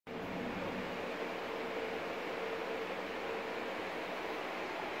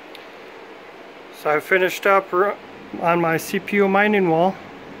So I finished up on my CPU mining wall.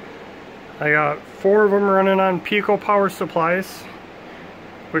 I got 4 of them running on Pico power supplies,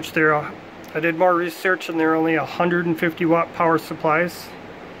 which I did more research and they're only 150 watt power supplies.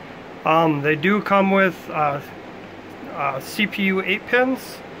 They do come with CPU 8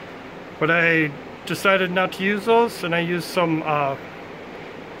 pins, but I decided not to use those, and I used some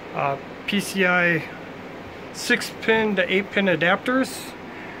PCIE 6 pin to 8 pin adapters,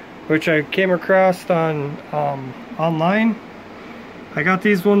 which I came across on online. I got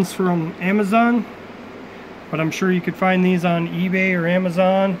these ones from Amazon, but I'm sure you could find these on eBay or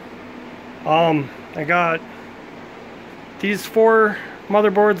Amazon. I got these 4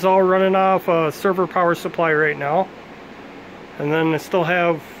 motherboards all running off a server power supply right now, and then I still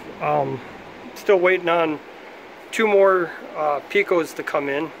have still waiting on 2 more Picos to come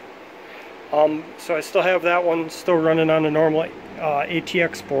in. So I still have that one still running on a normal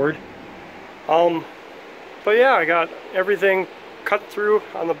ATX board. But yeah, I got everything cut through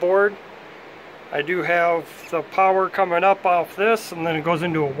on the board. I do have the power coming up off this, and then it goes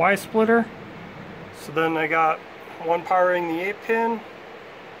into a Y splitter. So then I got one powering the 8 pin,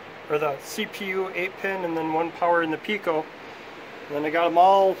 or the CPU 8 pin, and then one power in the Pico. And then I got them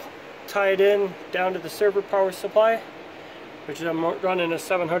all tied in down to the server power supply, which I'm running a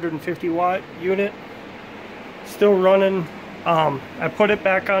 750 watt unit. Still running. I put it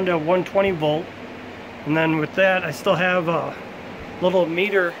back onto 120 volt, and then with that I still have a little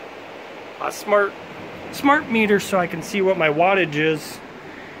meter, a smart meter, so I can see what my wattage is.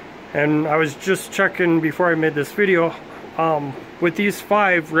 And I was just checking before I made this video, with these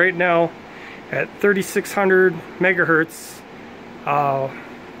 5 right now at 3600 megahertz,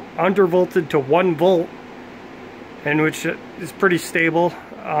 undervolted to 1 volt, and which is pretty stable.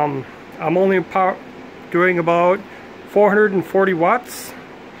 I'm only doing about 440 watts.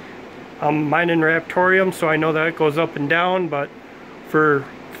 I'm mining Raptoreum, so I know that it goes up and down, but for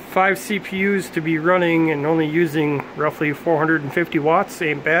 5 CPUs to be running and only using roughly 450 watts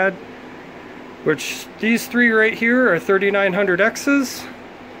ain't bad. Which these 3 right here are 3900Xs.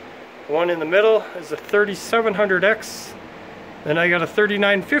 The one in the middle is a 3700X. Then I got a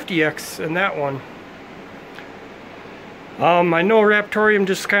 3950X in that one. I know Raptoreum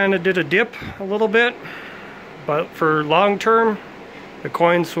just kind of did a dip a little bit, but for long term the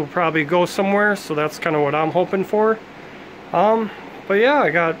coins will probably go somewhere, so that's kind of what I'm hoping for. But yeah, I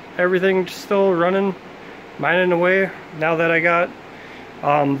got everything still running, mining away. Now that I got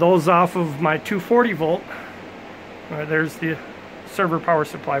those off of my 240 volt, there's the server power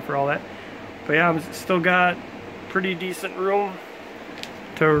supply for all that. But yeah, I've still got pretty decent room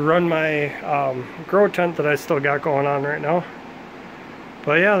to run my grow tent that I still got going on right now.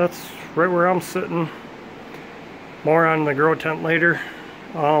 But yeah, that's right where I'm sitting. More on the grow tent later.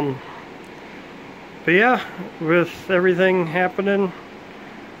 But yeah, with everything happening,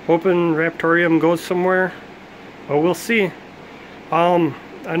 hoping Raptoreum goes somewhere, but we'll see.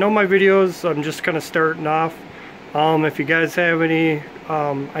 I know my videos, I'm just kind of starting off. If you guys have any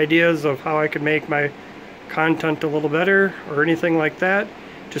ideas of how I could make my content a little better or anything like that,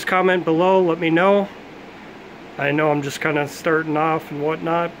 just comment below, let me know. I know I'm just kind of starting off and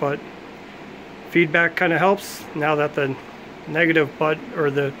whatnot, but feedback kind of helps now that the negative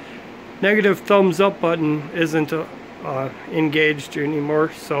thumbs up button isn't engaged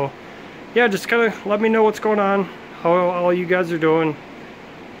anymore. So yeah, just kind of let me know what's going on, how all you guys are doing.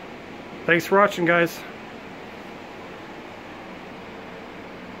 Thanks for watching, guys.